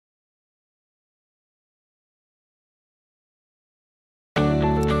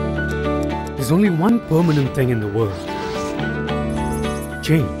There's only one permanent thing in the world: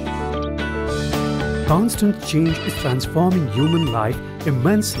 change. Constant change is transforming human life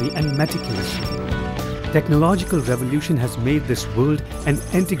immensely and meticulously. Technological revolution has made this world an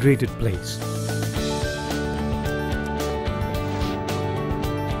integrated place.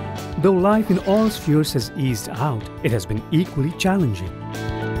 Though life in all spheres has eased out, it has been equally challenging.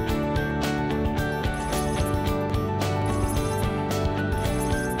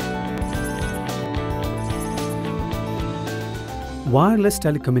 Wireless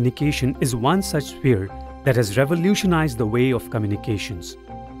telecommunication is one such sphere that has revolutionized the way of communications.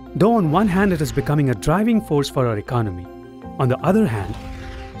 Though on one hand it is becoming a driving force for our economy, on the other hand,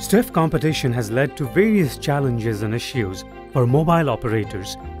 stiff competition has led to various challenges and issues for mobile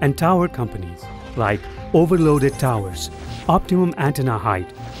operators and tower companies, like overloaded towers, optimum antenna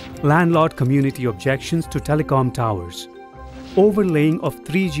height, landlord community objections to telecom towers, overlaying of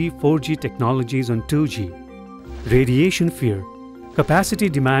 3G, 4G technologies on 2G, radiation fear, capacity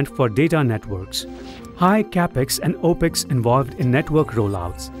demand for data networks, high capex and opex involved in network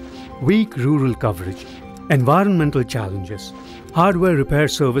rollouts, weak rural coverage, environmental challenges, hardware repair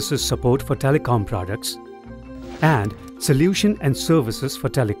services support for telecom products, and solution and services for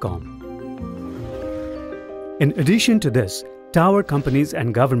telecom. In addition to this, tower companies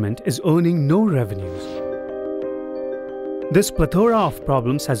and government is earning no revenues. This plethora of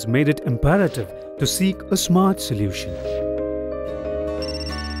problems has made it imperative to seek a smart solution.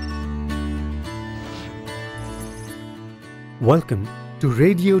 Welcome to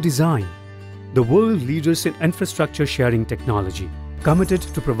Radio Design, the world leaders in infrastructure sharing technology, committed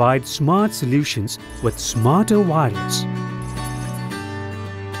to provide smart solutions with smarter wireless.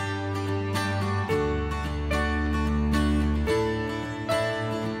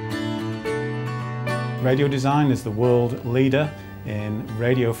 Radio Design is the world leader in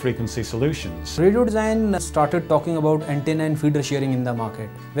radio frequency solutions. Radio Design started talking about antenna and feeder sharing in the market,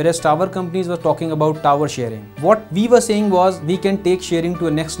 whereas tower companies were talking about tower sharing. What we were saying was we can take sharing to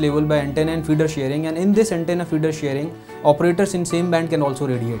a next level by antenna and feeder sharing, and in this antenna feeder sharing, operators in same band can also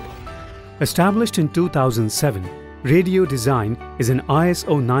radiate. Established in 2007, Radio Design is an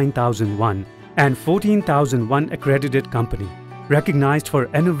ISO 9001 and 14001 accredited company, recognized for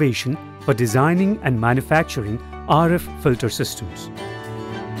innovation for designing and manufacturing RF filter systems.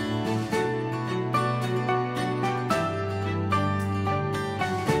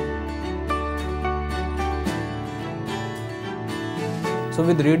 So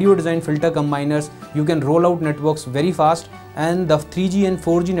with Radio Design filter combiners, you can roll out networks very fast, and the 3G and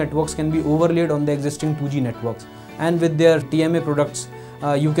 4G networks can be overlaid on the existing 2G networks. And with their TMA products,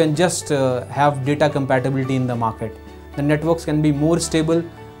 you can just have data compatibility in the market. The networks can be more stable,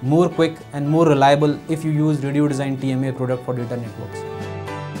 more quick and more reliable if you use Radio Design TMA product for data networks.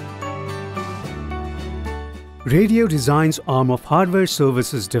 Radio Design's arm of Hardware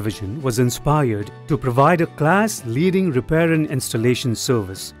Services Division was inspired to provide a class-leading repair and installation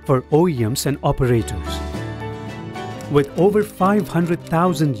service for OEMs and operators. With over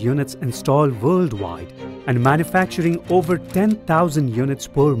 500,000 units installed worldwide and manufacturing over 10,000 units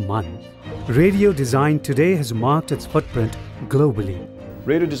per month, Radio Design today has marked its footprint globally.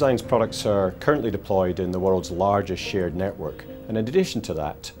 Radio Design's products are currently deployed in the world's largest shared network, and in addition to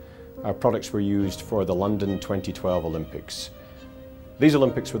that, our products were used for the London 2012 Olympics. These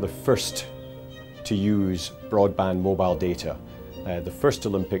Olympics were the first to use broadband mobile data. The first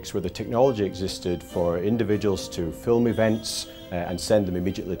Olympics where the technology existed for individuals to film events and send them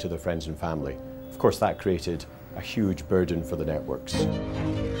immediately to their friends and family. Of course, that created a huge burden for the networks.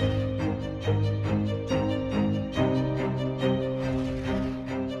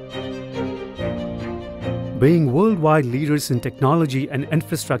 Being worldwide leaders in technology and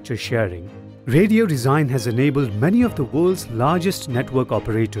infrastructure sharing, Radio Design has enabled many of the world's largest network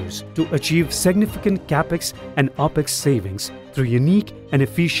operators to achieve significant capex and opex savings through unique and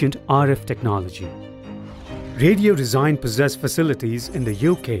efficient RF technology. Radio Design possesses facilities in the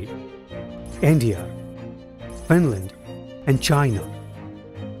UK, India, Finland, and China.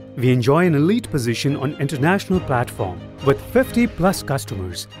 We enjoy an elite position on international platform with 50+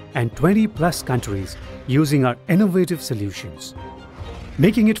 customers and 20+ countries using our innovative solutions.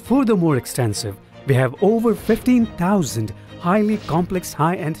 Making it furthermore extensive, we have over 15,000 highly complex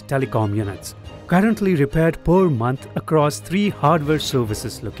high-end telecom units currently repaired per month across 3 hardware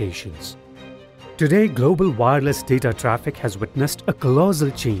services locations. Today, global wireless data traffic has witnessed a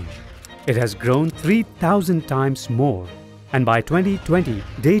colossal change. It has grown 3,000 times more, and by 2020,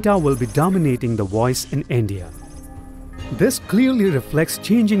 data will be dominating the voice in India. This clearly reflects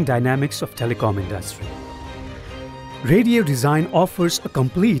changing dynamics of telecom industry. Radio Design offers a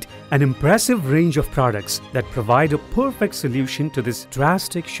complete and impressive range of products that provide a perfect solution to this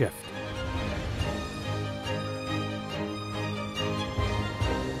drastic shift.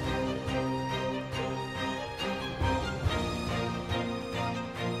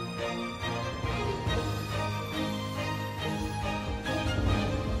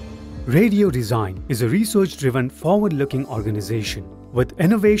 Radio Design is a research-driven, forward-looking organization with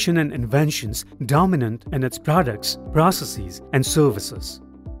innovation and inventions dominant in its products, processes, and services.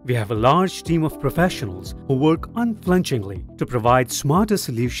 We have a large team of professionals who work unflinchingly to provide smarter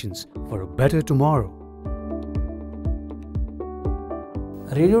solutions for a better tomorrow.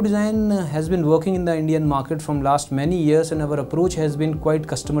 Radio Design has been working in the Indian market from last many years, and our approach has been quite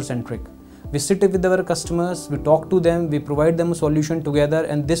customer-centric. We sit with our customers, we talk to them, we provide them a solution together,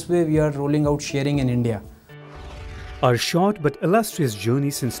 and this way we are rolling out sharing in India. Our short but illustrious journey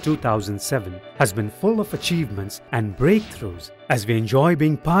since 2007 has been full of achievements and breakthroughs as we enjoy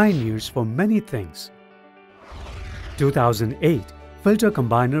being pioneers for many things. 2008, filter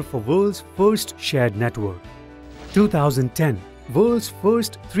combiner for world's first shared network. 2010, world's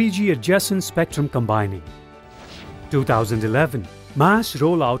first 3G adjacent spectrum combining. 2011, mass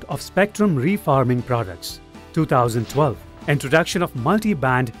rollout of spectrum refarming products. 2012, introduction of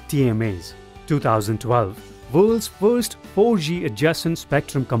multi-band TMAs. 2012, world's first 4G adjacent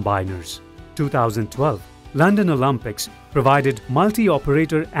spectrum combiners. 2012, London Olympics provided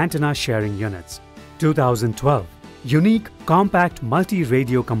multi-operator antenna sharing units. 2012, unique compact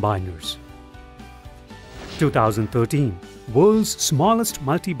multi-radio combiners. 2013, world's smallest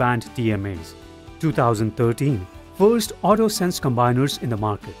multi-band TMAs. 2013, first auto-sense combiners in the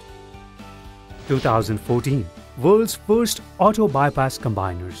market. 2014, world's first auto-bypass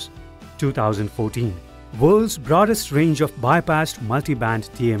combiners. 2014, world's broadest range of bypassed multi-band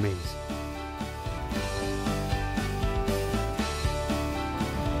TMAs.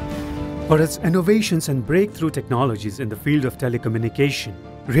 For its innovations and breakthrough technologies in the field of telecommunication,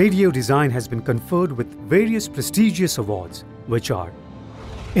 Radio Design has been conferred with various prestigious awards, which are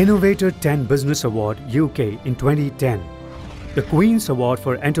Innovator 10 Business Award UK in 2010, the Queen's Award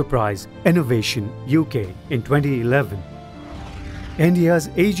for Enterprise Innovation UK in 2011, India's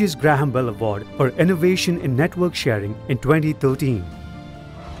Aegis Graham Bell Award for Innovation in Network Sharing in 2013,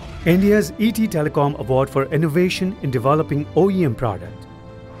 India's ET Telecom Award for Innovation in Developing OEM Product,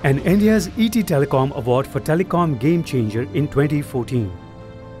 and India's ET Telecom Award for Telecom Game Changer in 2014,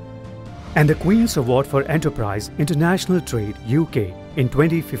 and the Queen's Award for Enterprise International Trade UK in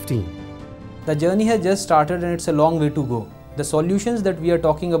 2015. The journey has just started and it's a long way to go. The solutions that we are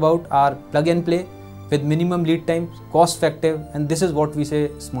talking about are plug and play with minimum lead time, cost effective, and this is what we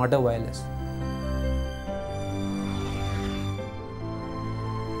say smarter wireless.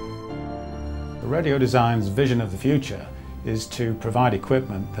 Radio Design's vision of the future is to provide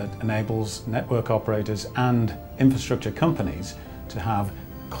equipment that enables network operators and infrastructure companies to have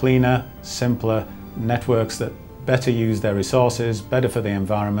cleaner, simpler networks that better use their resources, better for the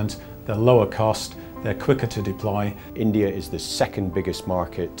environment, they're lower cost, they're quicker to deploy. India is the second biggest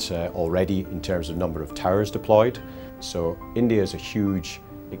market already in terms of number of towers deployed. So India is a huge,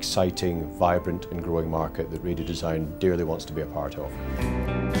 exciting, vibrant and growing market that Radio Design dearly wants to be a part of.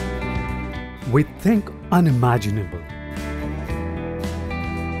 We think unimaginable.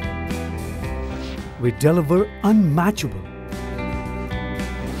 We deliver unmatchable.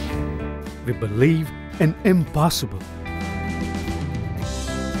 We believe in impossible.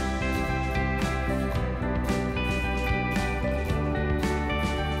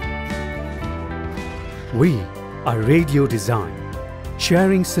 We are Radio Design,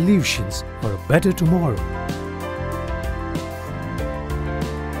 sharing solutions for a better tomorrow.